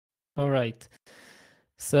All right.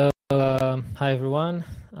 So, hi everyone.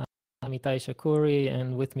 I'm Itay Shakury,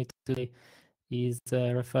 and with me today is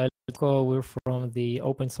Rafael David Tinoco. We're from the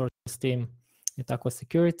open source team at Aqua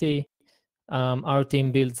Security. Our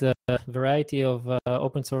team builds a variety of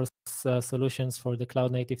open source solutions for the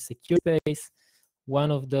cloud native security space. One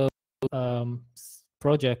of those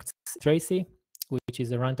projects, Tracy, which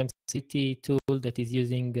is a runtime security tool that is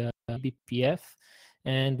using eBPF,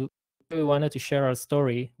 and we wanted to share our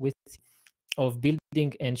story of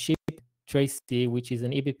building and shipping Tracy, which is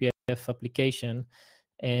an eBPF application,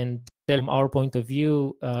 and tell them our point of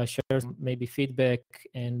view, share maybe feedback,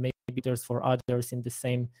 and maybe there's for others in the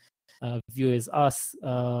same view as us.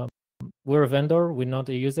 We're a vendor, we're not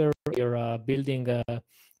a user. We're building a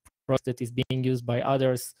product that is being used by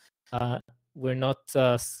others. We're not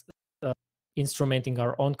instrumenting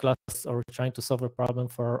our own class or trying to solve a problem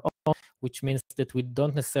for our own, which means that we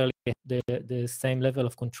don't necessarily have the same level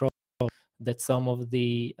of control that some of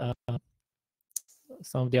the others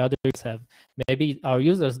have. Maybe our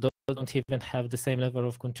users don't even have the same level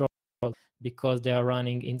of control because they are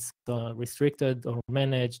running in restricted or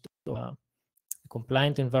managed or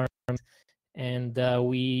compliant environment, and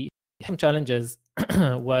we have challenges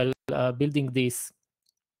while building this.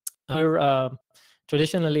 We're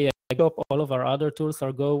traditionally a Go. All of our other tools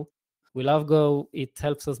are Go. We love Go. It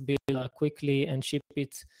helps us build quickly and ship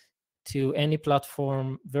it to any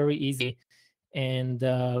platform very easy. And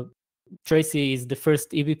Tracy is the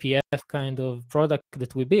first eBPF kind of product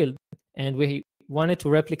that we build, and we wanted to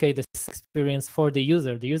replicate this experience for the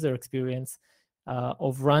user experience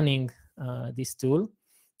of running this tool.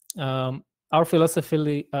 Our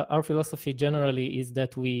philosophy generally is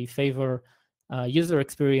that we favor user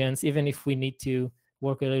experience, even if we need to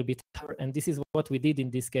work a little bit harder. And this is what we did in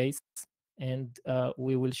this case, and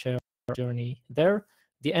we will share our journey there.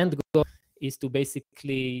 The end goal is to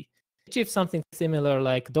basically achieve something similar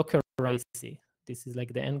like Docker Tracy. This is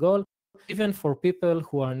like the end goal. Even for people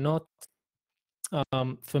who are not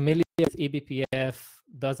familiar with eBPF,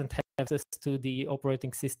 doesn't have access to the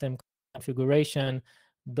operating system configuration,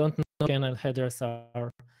 don't know kernel headers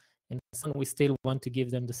are, and so we still want to give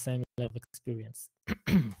them the same level of experience.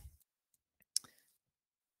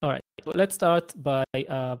 All right, well, let's start by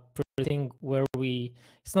presenting where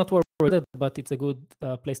it's not where we're at, but it's a good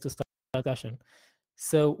place to start the discussion.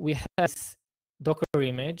 So we have this Docker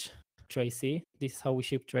image, Tracy. This is how we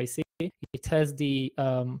ship Tracy. It has the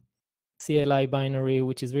CLI binary,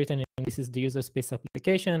 which is written in, this is the user space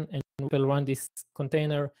application, and we'll run this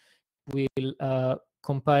container. We'll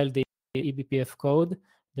compile the eBPF code.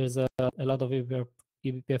 There's a lot of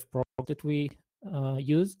eBPF programs that we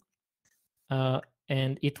use,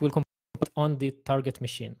 and it will compile on the target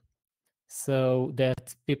machine so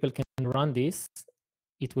that people can run this.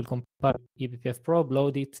 It will compile eBPF probe,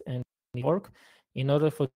 load it, and work. In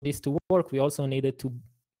order for this to work, we also needed to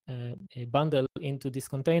bundle into this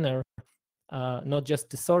container not just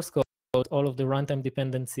the source code, but all of the runtime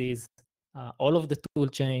dependencies, all of the tool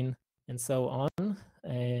chain, and so on.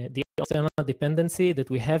 The external dependency that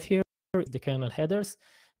we have here is the kernel headers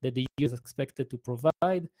that the user is expected to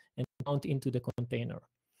provide and mount into the container.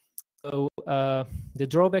 So the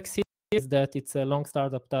drawbacks here is that it's a long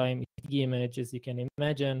startup time, image, as you can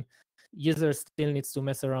imagine. Users still needs to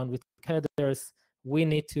mess around with headers. We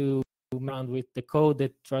need to mess around with the code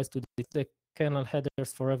that tries to detect the kernel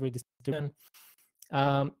headers for every distribution.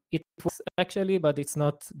 It was actually, but it's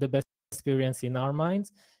not the best experience in our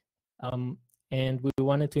minds. And we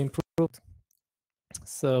wanted to improve.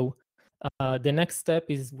 So the next step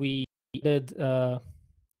is we did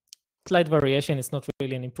slight variation. It's not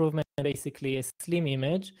really an improvement, basically a slim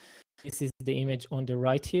image. This is the image on the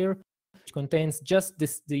right here, which contains just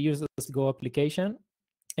the user's Go application,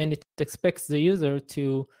 and it expects the user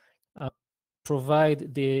to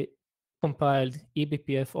provide the compiled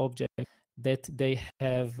eBPF object that they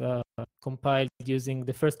have compiled using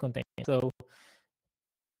the first container. So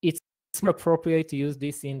it's more appropriate to use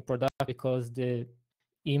this in production because the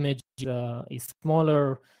image is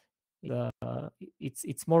smaller.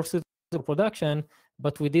 It's more suitable for production,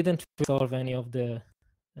 but we didn't resolve any of the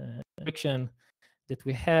friction that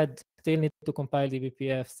we had. Still need to compile the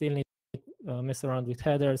eBPF, still need to mess around with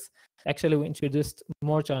headers. Actually, we introduced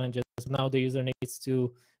more challenges. Now the user needs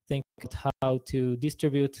to think how to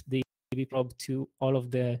distribute the eBPF to all of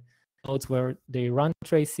the nodes where they run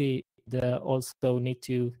Tracy. They also need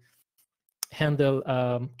to handle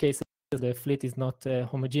cases the fleet is not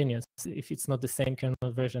homogeneous, if it's not the same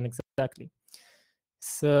kernel version exactly.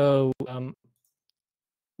 So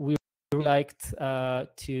we liked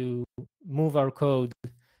to move our code, the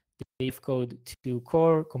EBPF code, to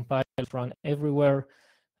core, compile, run everywhere.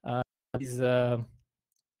 is a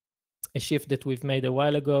shift that we've made a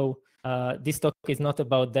while ago. This talk is not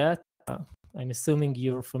about that. I'm assuming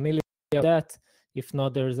you're familiar with that. If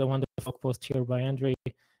not, there's a wonderful post here by Andre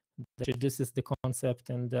that introduces the concept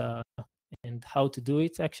and how to do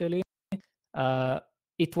it. Actually,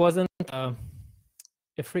 it wasn't a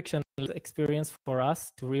frictional experience for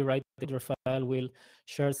us to rewrite it. Rafael will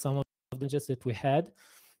share some of the changes that we had,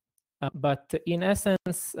 but in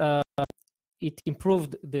essence, it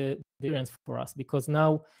improved the experience for us, because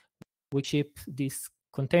now we ship this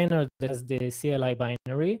container that has the CLI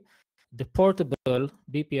binary, the portable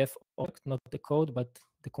BPF object, not the code, but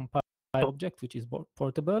the compiled object, which is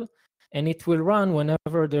portable, and it will run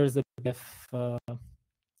whenever there's a BPF file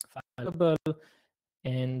available,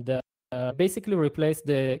 and basically replace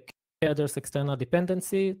the headers external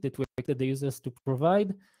dependency that we expected the users to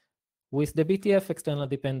provide with the BTF external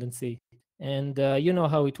dependency. And you know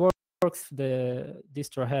how it works. The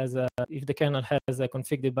distro has if the kernel has a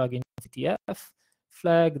config debug in BTF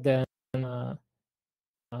flag, then the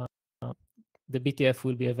BTF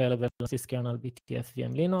will be available on syskernel BTF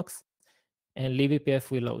VM Linux, and eBPF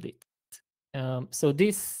will load it. So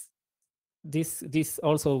this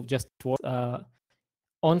also just works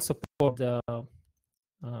unsupported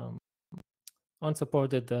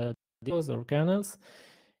DOS or kernels.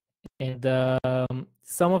 And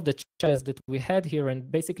some of the challenges that we had here,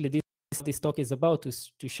 and basically this talk is about, to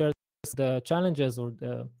share the challenges or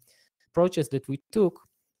the approaches that we took.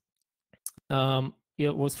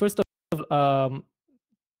 It was, first of all,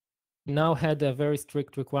 now had a very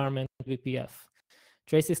strict requirement BPF.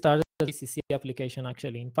 Tracy started the CC application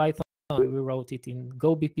actually in Python. We wrote it in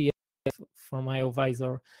Go BPF from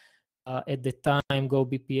IOVisor. At the time, Go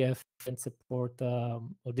BPF didn't support or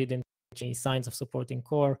didn't show any signs of supporting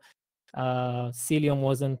core. Cilium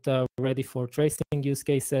wasn't ready for tracing use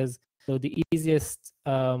cases. So the easiest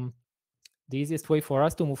way for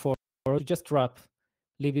us to move forward is just wrap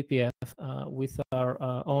eBPF with our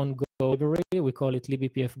own Go library. We call it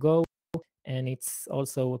eBPF Go, and it's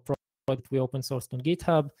also a project we open sourced on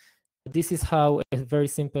GitHub. This is how a very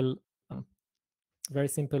simple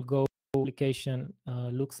Go application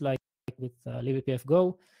looks like with eBPF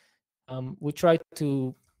Go. We try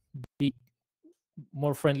to be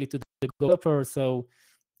more friendly to the developer, so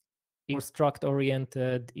it's struct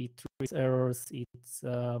oriented, it reads errors, it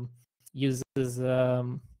uses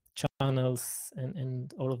channels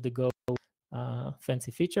and all of the Go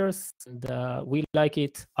fancy features, and we like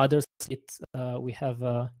it. Others, we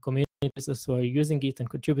have community users who are using it and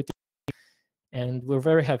contributing, and we're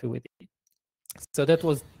very happy with it. So that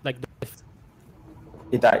was like the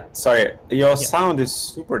Itay, sorry, your sound is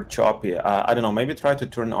super choppy. I don't know, maybe try to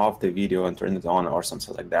turn off the video and turn it on or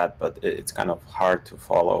something like that, but it's kind of hard to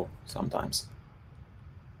follow sometimes.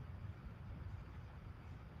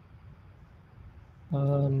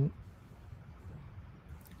 I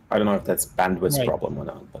don't know if that's bandwidth problem or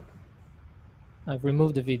not, but I've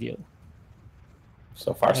removed the video.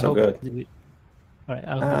 So far, so good. All right,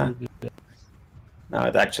 I hope it'll be good. No,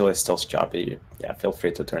 it actually is still choppy. Yeah, feel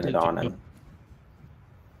free to turn it on. And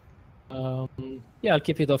yeah, I'll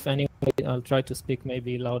keep it off anyway. I'll try to speak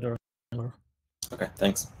maybe louder. Okay,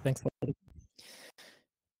 thanks. Thanks.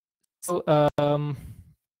 So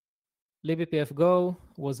eBPF Go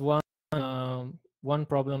was one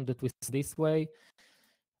problem that we see this way.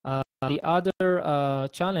 The other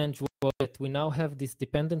challenge was that we now have this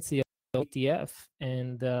dependency of BTF,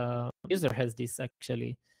 and the user has this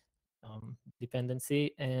actually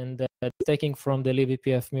dependency, and taking from the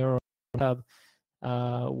eBPF mirror tab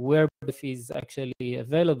where BPF is actually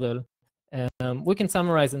available. We can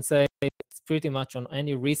summarize and say it's pretty much on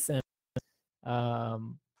any recent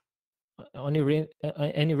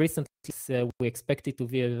we expect it to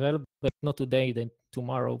be available, but not today, then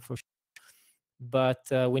tomorrow for sure. But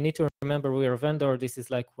we need to remember we're a vendor. This is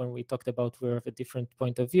like when we talked about we have a different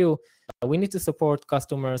point of view. We need to support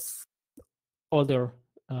customers, older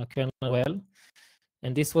kernel well,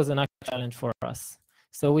 and this was an actual challenge for us.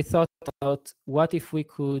 So we thought about what if we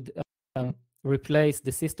could replace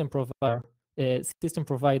the system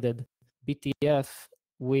provided BTF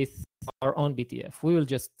with our own BTF. We will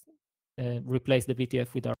just replace the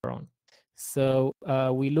BTF with our own. So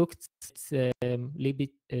we looked at eBPF,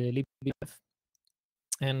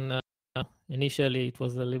 and initially it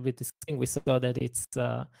was a little bit distinct. We saw that it's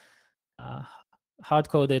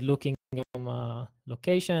hard-coded looking from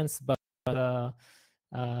locations, but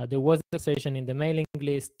there was a session in the mailing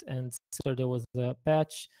list, and so there was a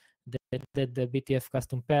patch that did the BTF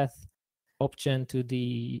custom path option to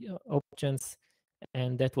the options,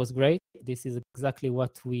 and that was great. This is exactly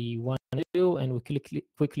what we want to do, and we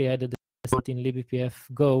quickly added the support in eBPF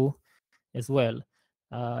Go as well.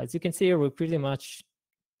 As you can see here, we pretty much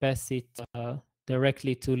pass it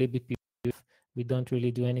directly to eBPF. We don't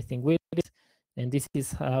really do anything with it. And this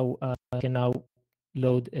is how I can now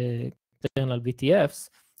load external BTFs.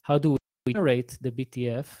 How do we generate the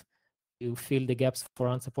BTF to fill the gaps for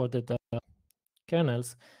unsupported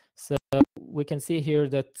kernels? So we can see here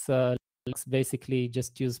that let's basically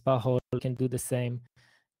just use PAHOL. We can do the same.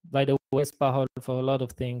 By the way, use PAHOL for a lot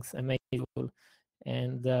of things, amazing.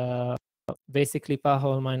 And basically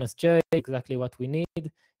PAHOL minus J, exactly what we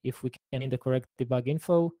need if we can in the correct debug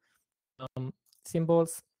info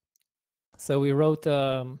symbols. So we wrote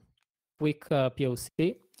quick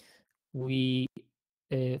POC. We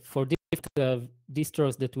for different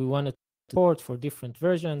distros that we wanted to support for different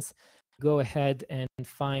versions, go ahead and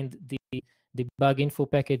find the debug info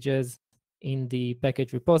packages in the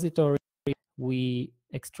package repository. We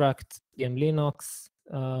extract VM Linux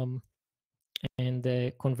and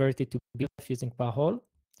convert it to BTF using PAHOL.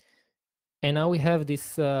 And now we have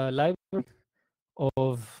this library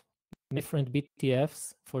of different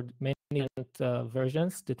BTFs for many different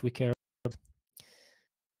versions that we care about.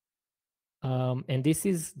 And this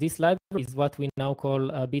library is what we now call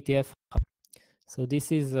BTF Hub. So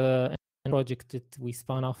this is a project that we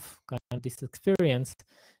spun off kind of this experience.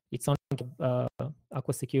 It's on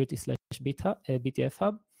Aqua Security / BTF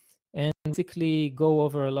Hub, and basically go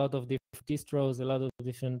over a lot of different distros, a lot of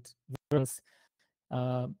different versions,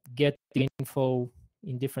 get the info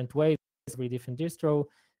in different ways, every different distro,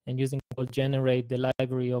 and using will generate the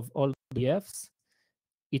library of all BTFs.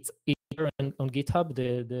 It's here on GitHub.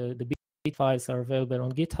 The BTF files are available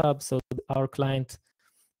on GitHub. So our client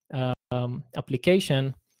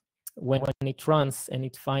application, when it runs and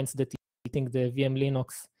it finds that it's using the VM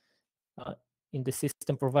Linux in the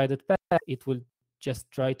system provided path, it will just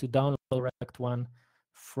try to download the correct one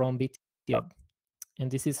from BTF. And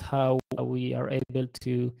this is how we are able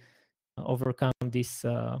to overcome this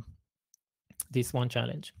this one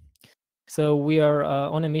challenge. So we are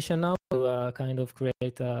on a mission now to kind of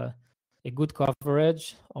create a good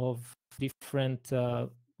coverage of different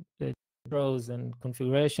rows and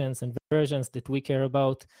configurations and versions that we care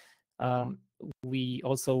about. We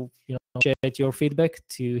also, shared your feedback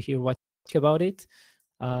to hear what you think about it.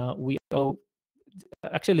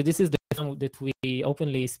 Actually, this is the one that we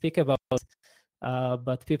openly speak about,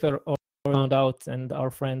 but people all found out, and our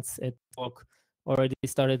friends at Talk already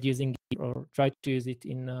started using it or tried to use it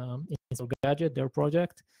in Gadget, their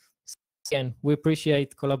project. So again, we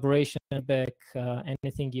appreciate collaboration, feedback,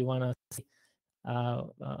 anything you want to see.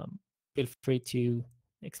 Feel free to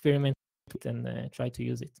experiment with it and try to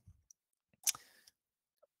use it.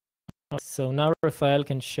 So now Rafael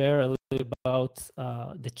can share a little bit about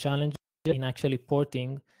the challenge in actually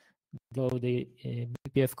porting the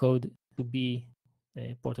BPF code to be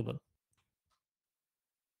portable.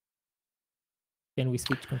 Can we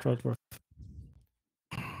switch control to?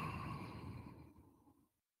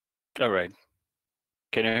 All right.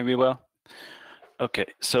 Can you hear me well? Okay,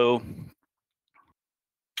 so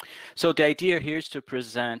the idea here is to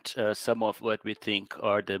present some of what we think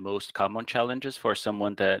are the most common challenges for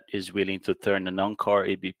someone that is willing to turn a non-core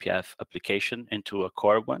eBPF application into a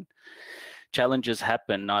core one. Challenges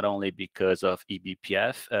happen not only because of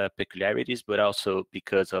eBPF peculiarities, but also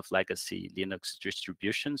because of legacy Linux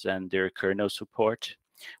distributions and their kernel support.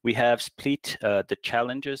 We have split the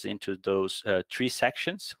challenges into those 3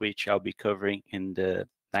 sections, which I'll be covering in the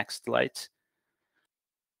next slides.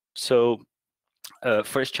 So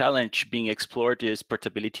first challenge being explored is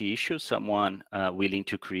portability issues. Someone willing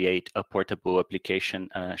to create a portable application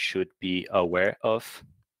should be aware of.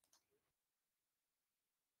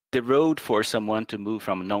 The road for someone to move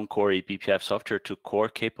from non-core eBPF software to core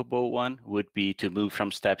capable one would be to move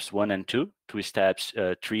from steps 1 and 2 to steps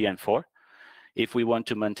 3 and 4. If we want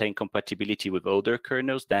to maintain compatibility with older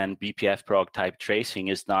kernels, then BPF prog type tracing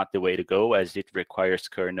is not the way to go, as it requires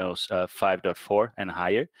kernels 5.4 and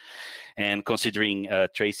higher. And considering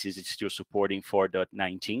traces is still supporting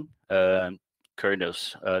 4.19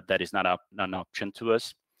 kernels, that is not an option to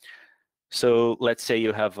us. So let's say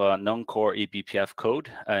you have a non-core eBPF code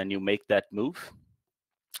and you make that move.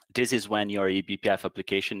 This is when your eBPF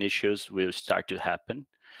application issues will start to happen.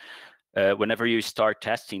 Whenever you start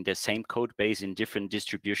testing the same code base in different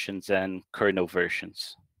distributions and kernel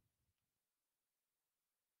versions.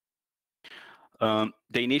 The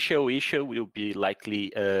initial issue will be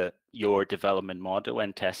likely your development model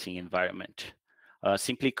and testing environment.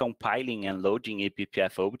 Simply compiling and loading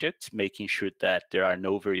eBPF objects, making sure that there are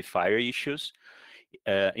no verifier issues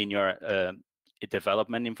in your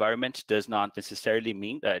development environment does not necessarily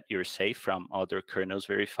mean that you're safe from other kernels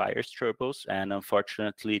verifiers troubles, and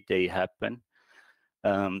unfortunately they happen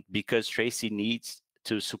because Tracy needs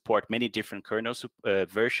to support many different kernel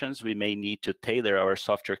versions. We may need to tailor our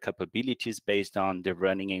software capabilities based on the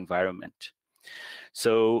running environment.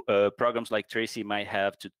 So programs like Tracy might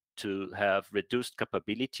have to have reduced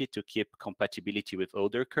capability to keep compatibility with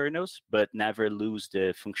older kernels, but never lose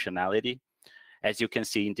the functionality. As you can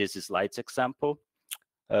see in this slides example,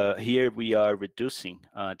 here we are reducing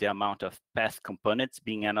the amount of path components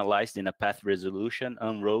being analyzed in a path resolution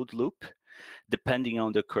unrolled loop. Depending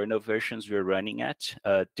on the kernel versions we're running at,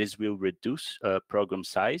 this will reduce program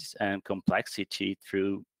size and complexity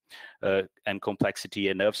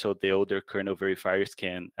enough so the older kernel verifiers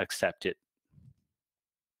can accept it.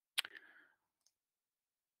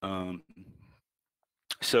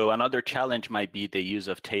 So another challenge might be the use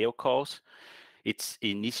of tail calls. Its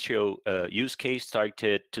initial use case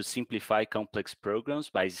started to simplify complex programs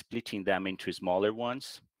by splitting them into smaller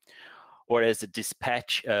ones, or as a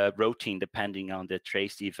dispatch routine depending on the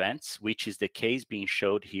traced events, which is the case being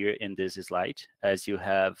showed here in this slide. As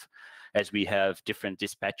we have different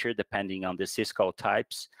dispatcher depending on the syscall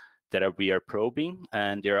types that we are probing,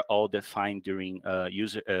 and they're all defined during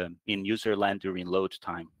in userland during load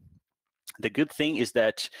time. The good thing is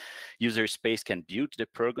that user space can build the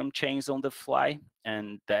program chains on the fly,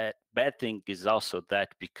 and that bad thing is also that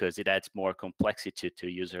because it adds more complexity to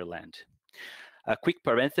userland. A quick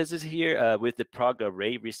parenthesis here, with the prog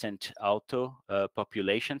array recent auto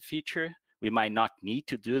population feature, we might not need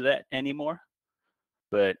to do that anymore.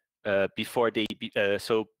 But before the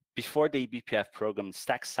eBPF program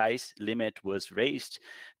stack size limit was raised,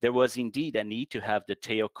 there was indeed a need to have the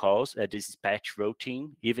tail calls a dispatch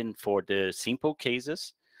routine, even for the simple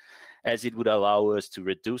cases, as it would allow us to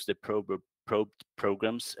reduce the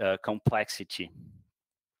program's complexity.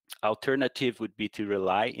 Alternative would be to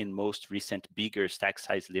rely in most recent bigger stack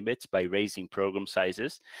size limits by raising program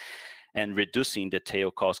sizes and reducing the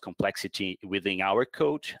tail calls complexity within our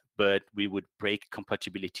code, but we would break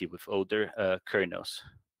compatibility with older kernels.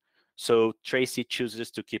 So Tracy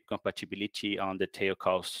chooses to keep compatibility on the tail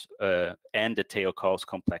calls and the tail calls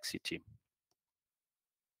complexity.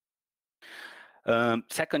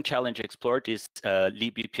 Second challenge explored is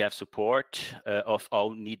eBPF support of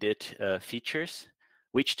all needed features,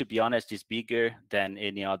 which, to be honest, is bigger than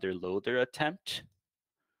any other loader attempt.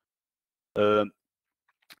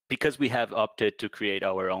 Because we have opted to create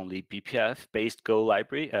our own eBPF-based Go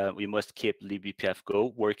library, we must keep eBPF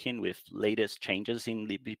Go working with latest changes in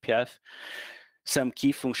eBPF. Some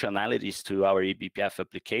key functionalities to our eBPF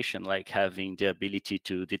application, like having the ability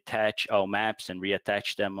to detach all maps and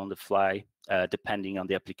reattach them on the fly, depending on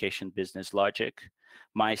the application business logic,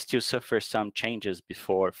 might still suffer some changes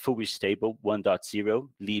before fully stable 1.0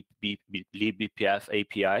 eBPF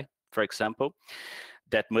API, for example,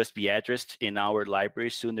 that must be addressed in our library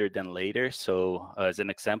sooner than later. So as an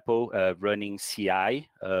example, running CI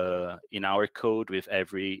in our code with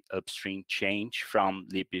every upstream change from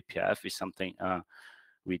eBPF is something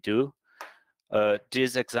we do.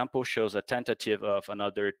 This example shows a tentative of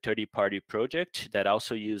another third-party project that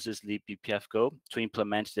also uses eBPF Go to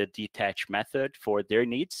implement the detach method for their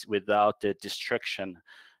needs without the destruction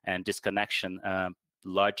and disconnection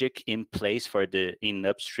logic in place for the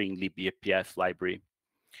in-upstream eBPF library.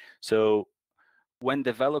 So when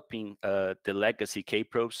developing the legacy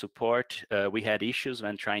kprobe support, we had issues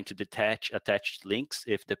when trying to detach attached links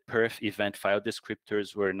if the perf event file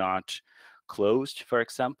descriptors were not closed, for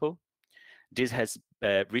example. This has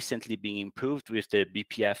recently been improved with the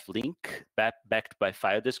BPF link backed by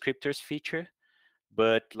file descriptors feature.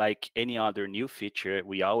 But like any other new feature,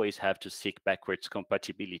 we always have to seek backwards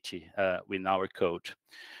compatibility with our code.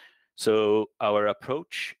 So our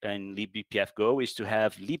approach in eBPF Go is to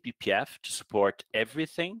have eBPF to support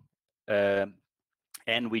everything,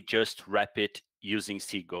 and we just wrap it using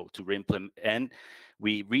CGO to re-implement, and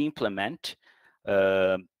we re-implement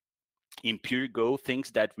in pure Go things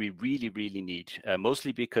that we really, really need,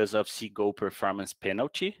 mostly because of CGO performance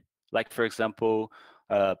penalty, like, for example,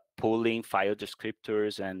 pulling file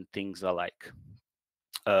descriptors and things alike.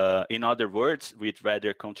 In other words, we'd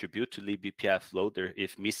rather contribute to eBPF loader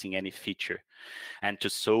if missing any feature and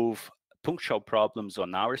to solve punctual problems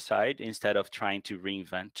on our side instead of trying to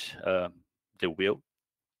reinvent the wheel.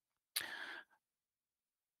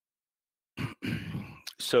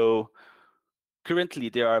 So currently,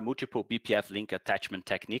 there are multiple BPF link attachment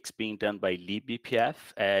techniques being done by eBPF,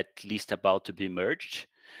 at least about to be merged.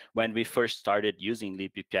 When we first started using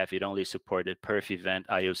eBPF, it only supported perf event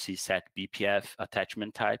IOC set BPF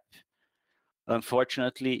attachment type.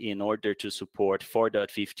 Unfortunately, in order to support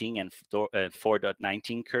 4.15 and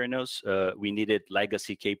 4.19 kernels, we needed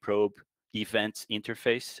legacy kprobe events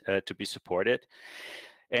interface to be supported.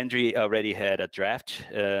 Andrew already had a draft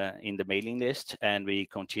in the mailing list, and we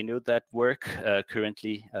continued that work.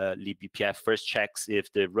 Currently, eBPF first checks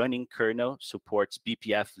if the running kernel supports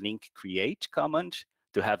BPF link create command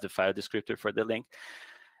to have the file descriptor for the link.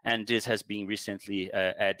 And this has been recently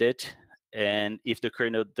added. And if the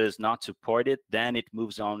kernel does not support it, then it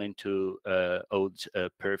moves on into old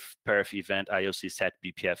perf event IOC set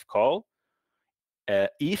BPF call.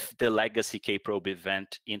 If the legacy kprobe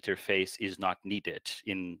event interface is not needed,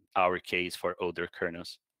 in our case for older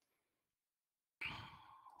kernels.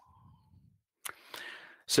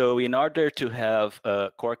 So in order to have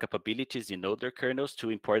core capabilities in older kernels,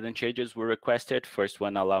 two important changes were requested. First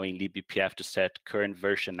one, allowing eBPF to set current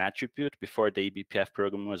version attribute before the eBPF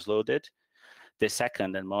program was loaded. The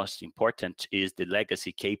second and most important is the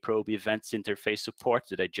legacy kprobe events interface support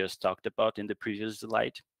that I just talked about in the previous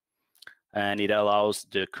slide. And it allows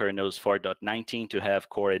the kernels 4.19 to have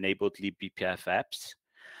core-enabled eBPF apps.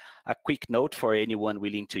 A quick note for anyone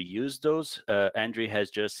willing to use those, Andrew has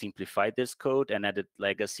just simplified this code and added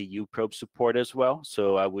legacy uprobe support as well.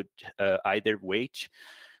 So I would either wait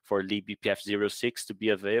for eBPF 06 to be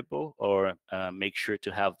available, or make sure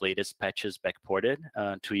to have latest patches backported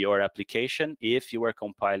to your application if you are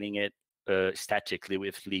compiling it statically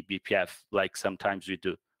with eBPF, like sometimes we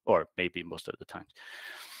do, or maybe most of the time.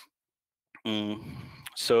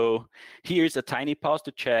 So here's a tiny pause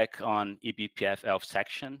to check on eBPF ELF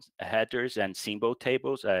sections, headers, and symbol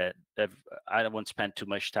tables. I won't spend too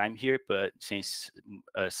much time here, but since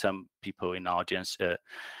some people in the audience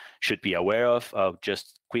should be aware of, I'll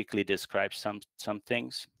just quickly describe some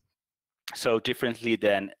things. So differently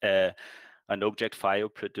than an object file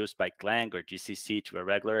produced by Clang or GCC to a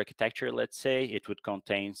regular architecture, let's say, it would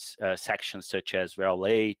contain sections such as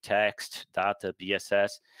rel-a, text, data,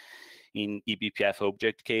 BSS. In eBPF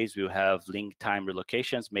object case, we'll have link time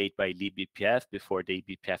relocations made by eBPF before the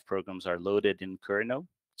eBPF programs are loaded in kernel.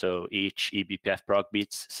 So each eBPF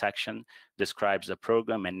proc-bits section describes a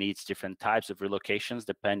program and needs different types of relocations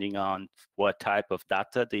depending on what type of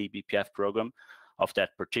data the eBPF program of that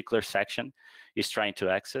particular section is trying to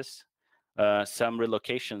access. Some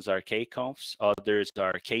relocations are kconfs, others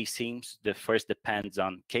are kseams. The first depends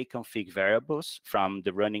on kconfig variables from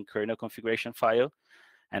the running kernel configuration file,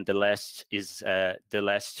 and the last is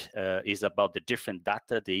about the different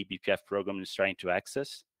data the eBPF program is trying to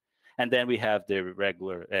access. And then we have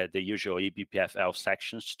the usual eBPF ELF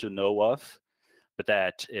sections to know of, but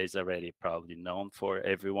that is already probably known for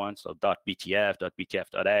everyone. So .btf,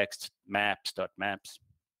 .btf.x, maps.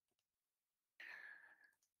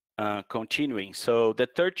 Continuing, so the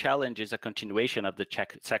third challenge is a continuation of the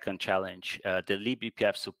second challenge, the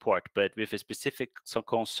eBPF support, but with a specific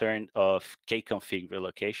concern of kconfig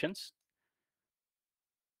relocations.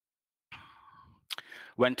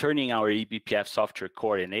 When turning our eBPF software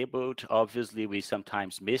core enabled, obviously we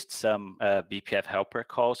sometimes missed some BPF helper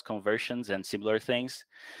calls, conversions, and similar things.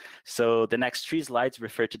 So the next 3 slides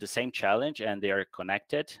refer to the same challenge, and they are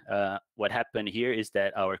connected. What happened here is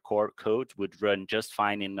that our core code would run just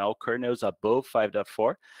fine in all kernels above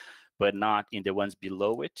 5.4, but not in the ones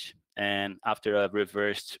below it. And after a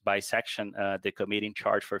reversed bisection, the commit in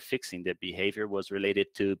charge for fixing the behavior was related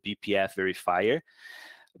to BPF verifier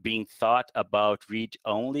being thought about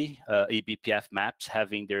read-only eBPF maps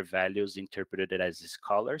having their values interpreted as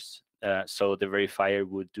scholars. So the verifier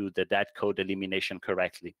would do that code elimination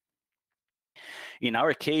correctly. In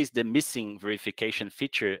our case, the missing verification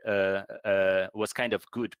feature was kind of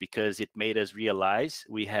good because it made us realize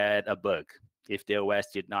we had a bug. If the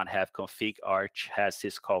OS did not have config arch has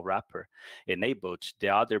syscall wrapper enabled, the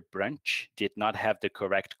other branch did not have the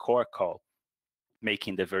correct core call,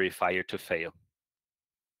 making the verifier to fail.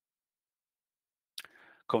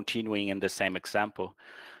 Continuing in the same example.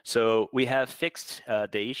 So we have fixed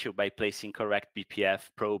the issue by placing correct BPF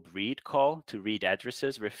probe read call to read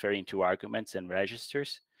addresses referring to arguments and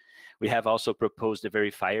registers. We have also proposed a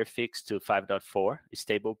verifier fix to 5.4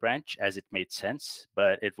 stable branch as it made sense,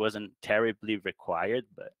 but it wasn't terribly required,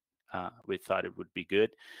 but we thought it would be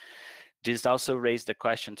good. This also raised the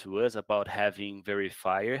question to us about having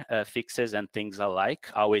verifier fixes and things alike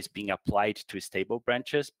always being applied to stable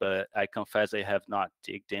branches, but I confess I have not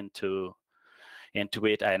digged into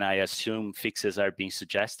it, and I assume fixes are being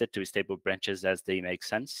suggested to stable branches as they make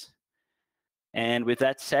sense. And with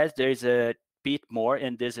that said, there's a bit more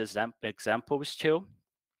in this example still.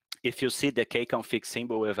 If you see the kconfig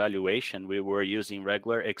symbol evaluation, we were using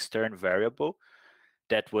regular external variable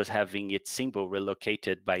that was having its symbol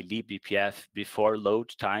relocated by eBPF before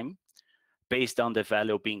load time, based on the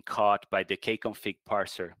value being caught by the kconfig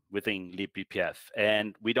parser within eBPF.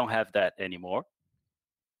 And we don't have that anymore.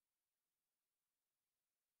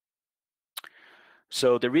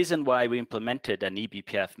 So the reason why we implemented an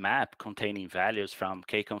eBPF map containing values from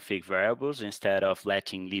kconfig variables instead of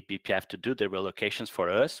letting eBPF to do the relocations for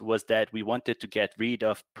us was that we wanted to get rid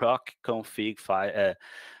of proc config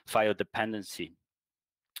file dependency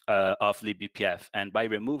of eBPF. And by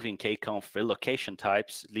removing kconf relocation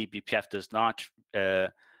types, eBPF does not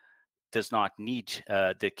need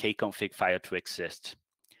the kconfig file to exist.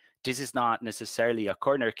 This is not necessarily a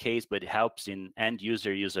corner case, but it helps in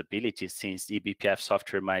end-user usability since eBPF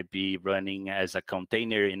software might be running as a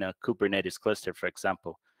container in a Kubernetes cluster, for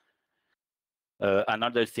example.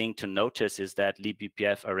 Another thing to notice is that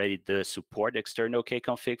eBPF already does support external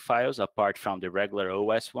kconfig files apart from the regular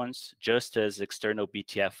OS ones, just as external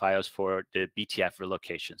BTF files for the BTF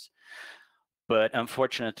relocations. But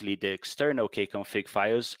unfortunately, the external kconfig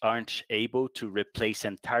files aren't able to replace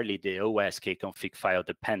entirely the OS kconfig file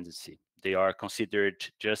dependency. They are considered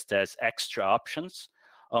just as extra options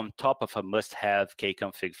on top of a must-have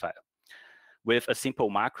kconfig file. With a simple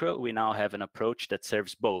macro, we now have an approach that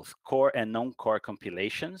serves both core and non-core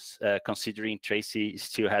compilations, considering Tracy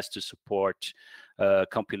still has to support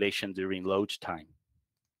compilation during load time.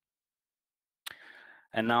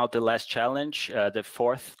 And now the last challenge, the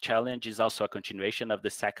fourth challenge is also a continuation of the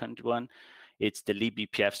second one. It's the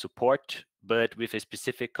eBPF support, but with a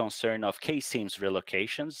specific concern of k-sims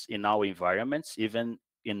relocations in all environments, even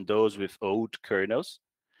in those with old kernels.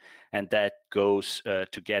 And that goes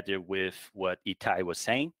together with what Itay was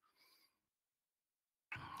saying.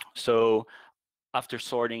 So after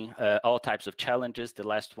sorting all types of challenges, the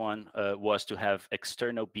last one was to have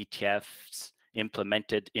external BTFs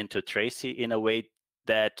implemented into Tracy in a way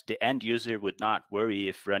that the end user would not worry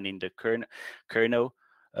if running the kernel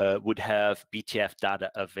would have BTF data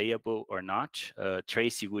available or not.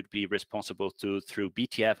 Tracy would be responsible to, through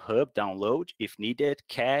BTF Hub, download, if needed,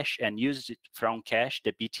 cache, and use it from cache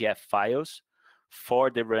the BTF files for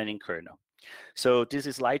the running kernel. So this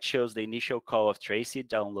slide shows the initial call of Tracy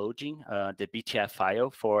downloading the BTF file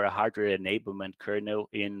for a hardware enablement kernel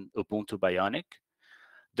in Ubuntu Bionic.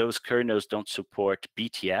 Those kernels don't support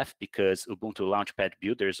BTF because Ubuntu Launchpad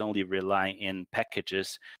builders only rely in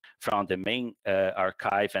packages from the main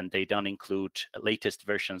archive, and they don't include latest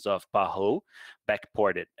versions of Paho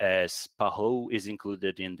backported, as Paho is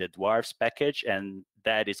included in the Dwarfs package, and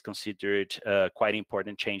that is considered a quite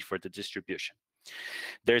important change for the distribution.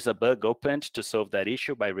 There's a bug opened to solve that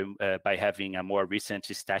issue by having a more recent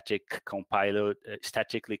statically compiled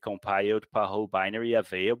Paho binary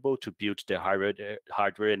available to build the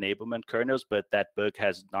hardware enablement kernels, but that bug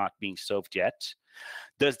has not been solved yet.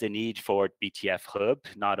 Thus the need for BTF Hub,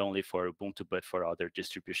 not only for Ubuntu, but for other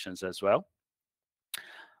distributions as well.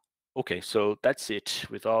 Okay, so that's it.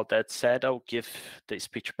 With all that said, I'll give the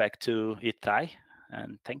speech back to Itay,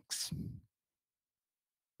 and thanks.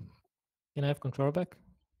 Can I have control back,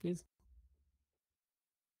 please?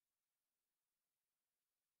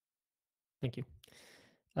 Thank you.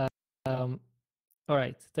 All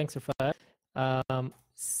right, thanks, Rafael.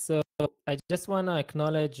 So I just want to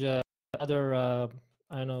acknowledge other, I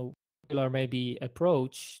don't know, or maybe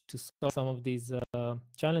approach to solve some of these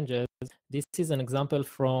challenges. This is an example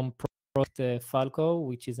from Project Falco,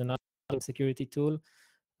 which is another security tool,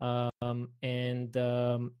 and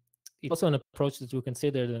it's also an approach that we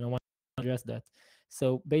considered, and I want to address that.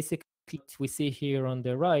 So basically, what we see here on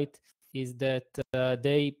the right is that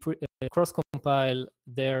they cross-compile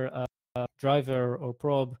their driver or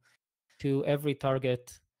probe to every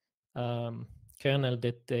target kernel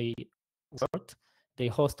that they work. They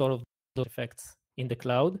host all of those effects in the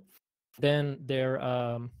cloud. Then their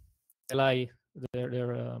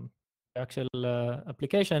actual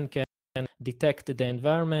application can detect the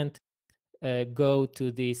environment, go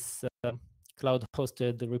to this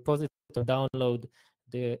cloud-hosted repository, download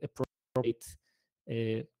the appropriate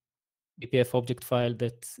BPF object file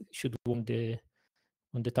that should be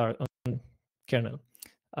on the kernel.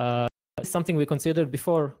 Something we considered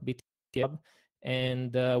before BTF,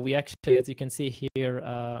 and we actually, as you can see here,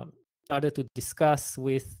 started to discuss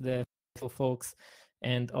with the folks,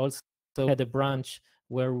 and also had a branch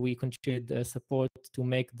where we contributed support to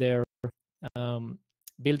make their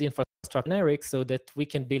build infrastructure generic so that we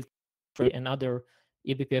can build another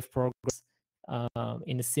eBPF programs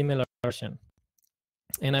in a similar version.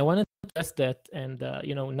 And I wanted to address that, and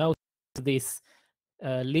now this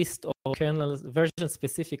list of kernel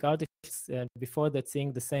version-specific artifacts, before that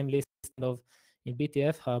seeing the same list of in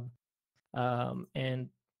BTF Hub, and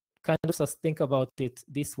kind of us think about it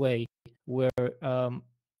this way, where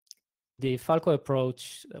the Falco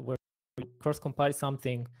approach, where you cross-compile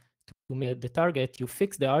something to meet the target, you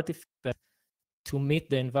fix the artifact to meet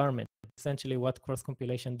the environment, essentially what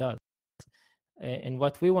cross-compilation does. And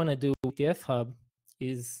what we want to do with eBPF Hub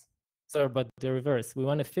is, but the reverse. We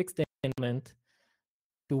want to fix the environment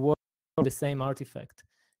to work on the same artifact.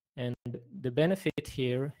 And the benefit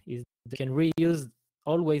here is they can reuse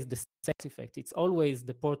always the same artifact. It's always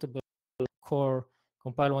the portable core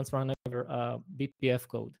compile once run over BPF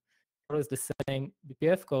code. Always the same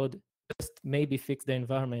BPF code, just maybe fix the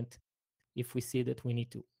environment if we see that we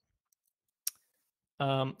need to.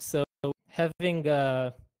 So having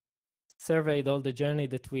surveyed all the journey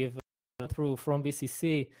that we've through from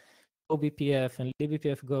BCC, eBPF and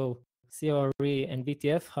eBPF Go, CORE, and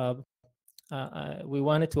BTF Hub, we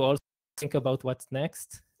wanted to also think about what's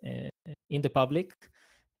next in the public.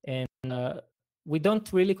 And we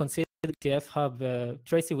don't really consider BTF Hub,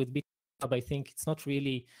 Tracy with BTF Hub, I think it's not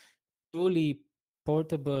really truly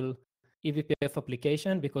portable eBPF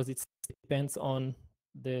application because it depends on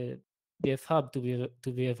the BPF Hub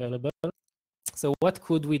to be available. So what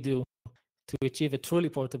could we do to achieve a truly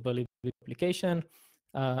portable eBPF application?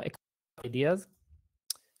 A couple of ideas.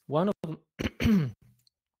 One of them,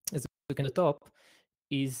 as we can top,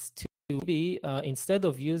 is to be instead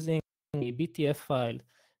of using a BTF file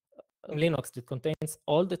in Linux that contains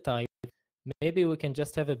all the types, maybe we can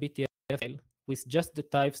just have a BTF file with just the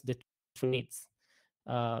types that it needs.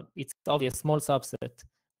 It's obviously a small subset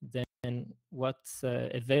than what's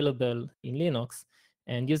available in Linux.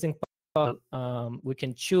 And using PAL, we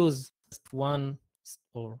can choose one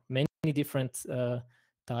or many different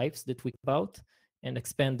types that we about and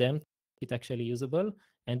expand them. It's actually usable.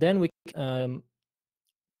 And then we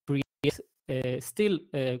create still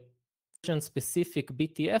a version-specific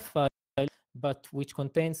BTF file, but which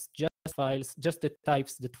contains just files, just the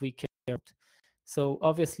types that we care about. So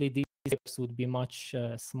obviously these types would be much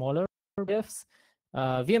smaller BTFs.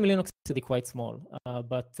 VM Linux is quite small,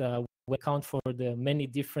 but we account for the many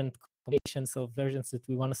different combinations of versions that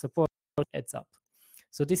we want to support, adds up.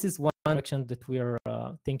 So this is one direction that we are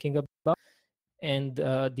thinking about. And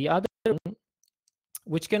the other one,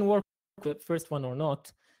 which can work the first one or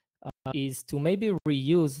not, is to maybe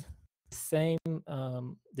reuse the same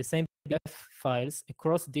BTF files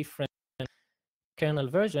across different kernel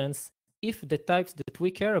versions if the types that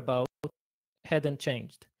we care about hadn't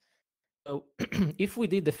changed. So if we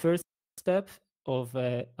did the first step of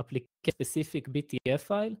application-specific BTF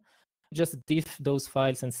file, just diff those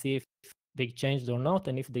files and see if they changed or not,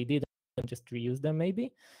 and if they didn't, just reuse them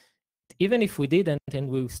maybe. Even if we didn't and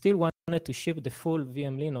we still wanted to ship the full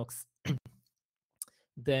VM Linux,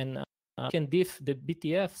 then we can diff the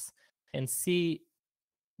BTFs and see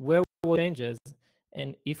where were changes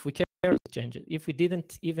and if we care to change it. If we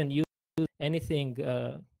didn't even use anything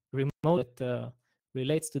remote that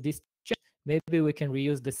relates to this change, maybe we can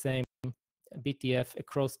reuse the same BTF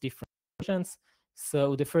across different versions.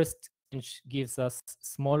 So the first change gives us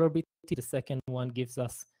smaller BTF, the second one gives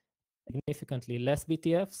us significantly less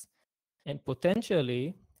BTFs. And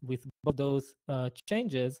potentially, with both those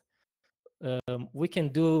changes, we can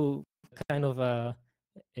do kind of a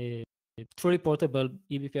truly portable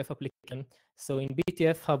eBPF application. So in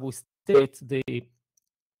BTF Hub, we state the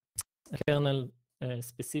kernel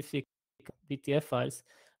specific BTF files,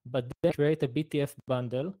 but then create a BTF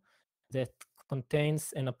bundle that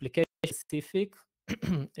contains an application-specific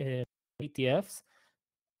BTFs,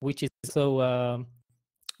 which is so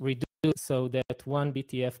reduced so that one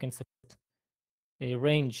BTF can support a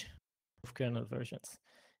range of kernel versions.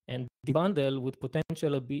 And the bundle would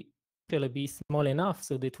potentially be small enough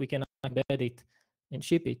so that we can embed it and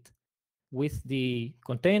ship it with the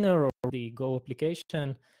container or the Go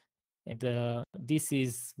application. And this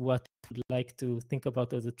is what we'd like to think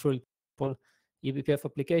about as a truly portable eBPF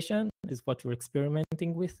application. This is what we're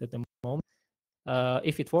experimenting with at the moment.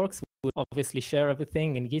 If it works, we'll obviously share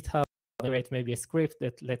everything in GitHub, create maybe a script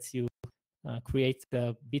that lets you create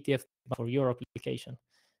the BTF for your application.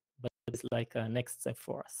 But it's like a next step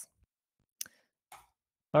for us.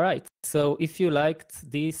 All right, so if you liked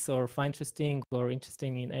this or find interesting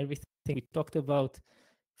in everything we talked about,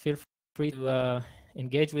 feel free to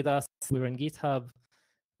engage with us. We're in GitHub,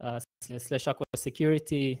 /Aqua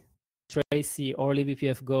Security, Tracy, or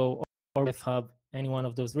eBPF Go, or eBPF any one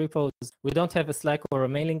of those repos. We don't have a Slack or a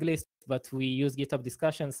mailing list, but we use GitHub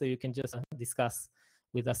discussions, so you can just discuss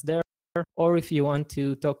with us there. Or if you want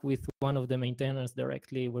to talk with one of the maintainers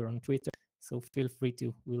directly, we're on Twitter, so feel free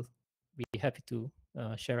to. We'll be happy to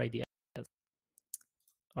share ideas.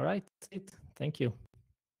 All right, that's it. Thank you.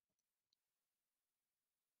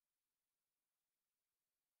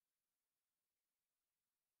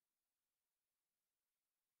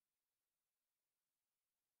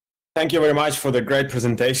 Thank you very much for the great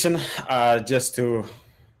presentation. Just to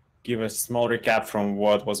give a small recap from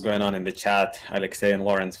what was going on in the chat, Alexei and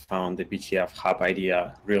Lawrence found the BPF hub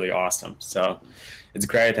idea really awesome. So it's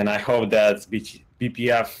great, and I hope that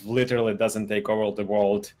BPF literally doesn't take over the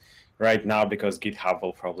world right now, because GitHub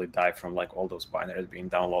will probably die from like all those binaries being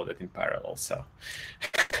downloaded in parallel. So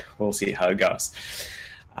we'll see how it goes.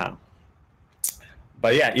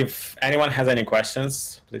 But yeah, if anyone has any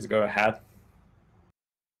questions, please go ahead.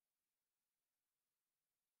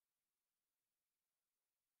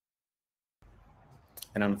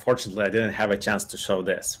 And unfortunately, I didn't have a chance to show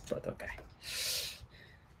this, but okay.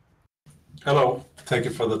 Hello, thank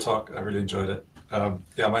you for the talk. I really enjoyed it.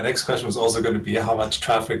 Yeah, my next question was also going to be, how much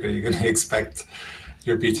traffic are you going to expect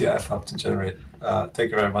your BTF hub to generate?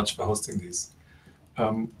 Thank you very much for hosting these.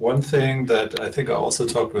 One thing that I think I also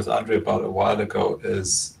talked with Andre about a while ago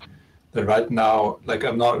is that right now, like,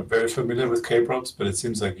 I'm not very familiar with K-probes, but it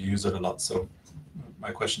seems like you use it a lot. So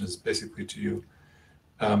my question is basically to you.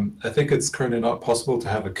 I think it's currently not possible to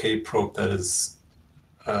have a K-probe that is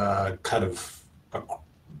kind of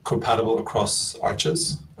compatible across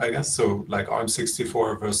arches, I guess. So like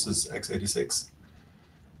ARM64 versus x86.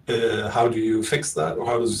 How do you fix that, or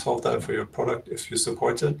how do you solve that for your product if you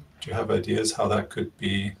support it? Do you have ideas how that could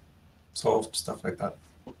be solved, stuff like that?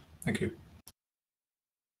 Thank you.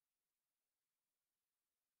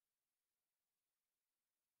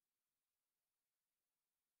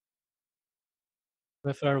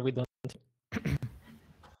 Rafael, we don't.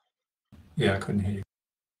 Yeah, I couldn't hear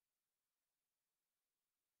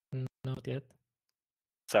you. Not yet.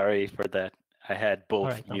 Sorry for that. I had both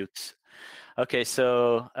right, mutes. Okay,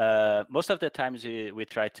 so most of the times we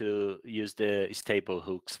try to use the stable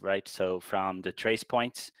hooks, right? So from the trace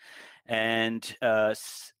points, and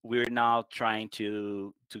we're now trying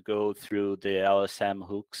to go through the LSM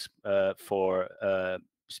hooks for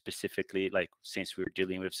specifically, like, since we're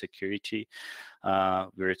dealing with security,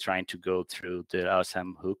 we're trying to go through the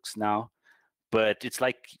LSM hooks now. But it's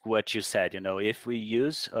like what you said, if we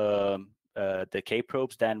use the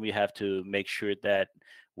K-probes, then we have to make sure that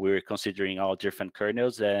we're considering all different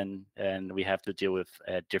kernels, and we have to deal with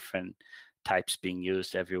different types being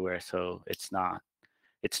used everywhere. So it's not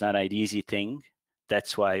an easy thing.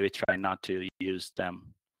 That's why we try not to use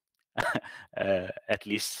them, at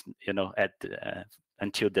least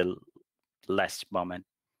until the last moment.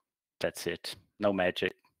 That's it. No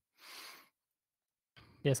magic.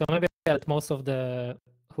 Yeah, so maybe most of the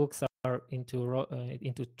hooks are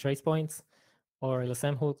into trace points or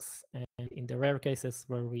LSM hooks, and in the rare cases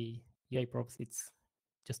where we use probes, it's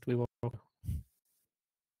just we work.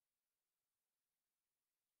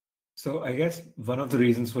 So I guess one of the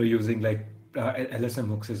reasons for using like LSM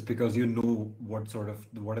hooks is because you know what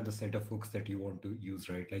are the set of hooks that you want to use,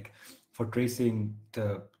 right? Like for tracing,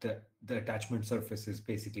 the attachment surface is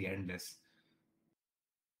basically endless.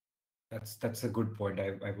 That's a good point.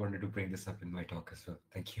 I wanted to bring this up in my talk as well.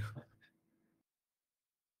 Thank you.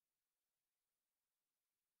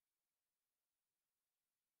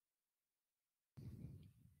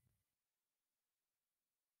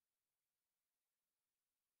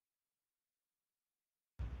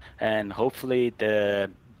 And hopefully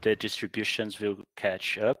the distributions will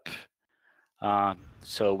catch up,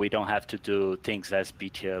 so we don't have to do things as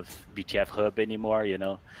BTF hub anymore.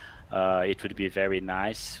 It would be very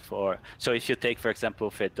nice so if you take, for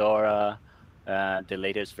example, Fedora, the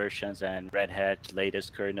latest versions, and Red Hat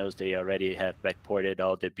latest kernels, they already have backported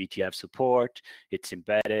all the BTF support. It's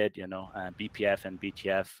embedded, BPF and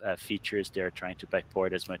BTF features they're trying to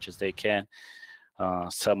backport as much as they can.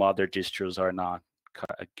 Some other distros are not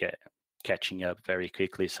catching up very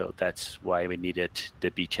quickly, so that's why we needed the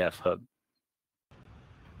BTF hub.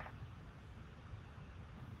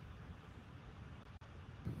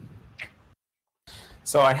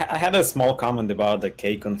 So I had a small comment about the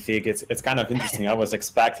K-config. It's kind of interesting. I was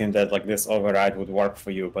expecting that like this override would work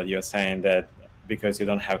for you, but you're saying that because you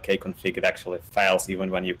don't have K-config, it actually fails even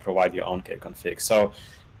when you provide your own K-config. So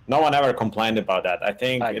no one ever complained about that. I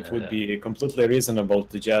think it would be completely reasonable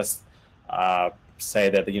to just say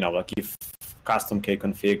that, like if custom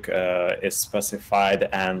K-config is specified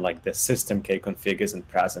and like the system K-config isn't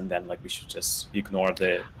present, then like we should just ignore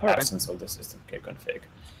the absence of the system K-config.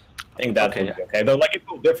 I think that would be okay. Though, like, it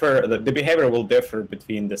will differ. The behavior will differ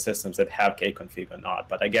between the systems that have K-config or not.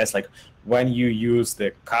 But I guess, like, when you use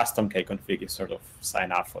the custom K-config, you sort of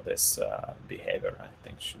sign up for this behavior. I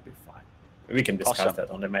think should be fine. We can discuss that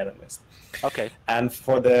on the mailing list. Okay. And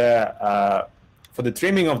for the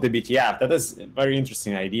trimming of the BTF, that is a very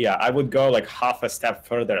interesting idea. I would go like half a step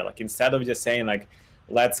further. Like, instead of just saying like,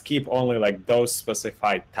 let's keep only like those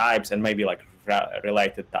specified types and maybe like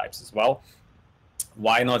related types as well.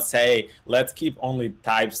 Why not say, let's keep only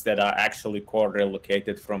types that are actually core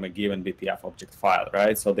relocated from a given BPF object file,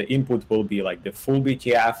 right? So the input will be like the full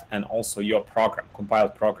BPF and also your program,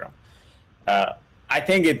 compiled program. I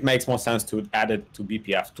think it makes more sense to add it to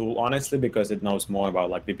BPF tool, honestly, because it knows more about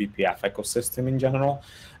like the BPF ecosystem in general.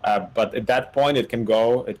 But at that point, it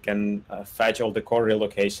can fetch all the core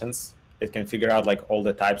relocations. It can figure out like all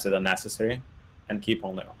the types that are necessary and keep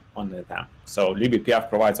on them. So eBPF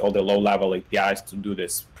provides all the low-level APIs to do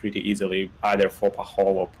this pretty easily, either for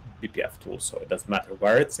Pahol or BPF tools. So it doesn't matter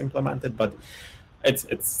where it's implemented, but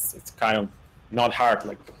it's kind of not hard.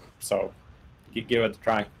 Like, so give it a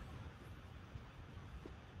try.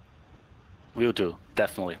 Will do,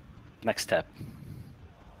 definitely. Next step.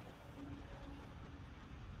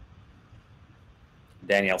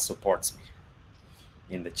 Daniel supports me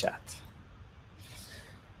in the chat.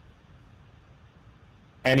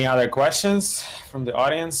 Any other questions from the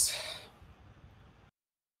audience?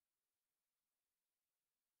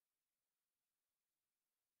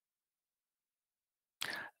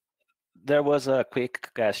 There was a quick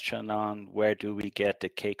question on where do we get the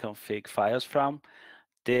kconfig files from.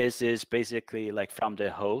 This is basically like from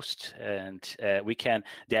the host, and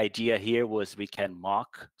the idea here was we can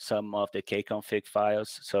mock some of the kconfig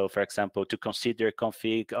files. So for example, to consider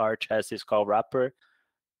config arch as this call wrapper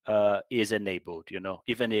is enabled,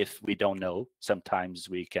 even if we don't know, sometimes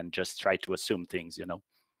we can just try to assume things,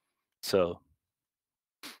 So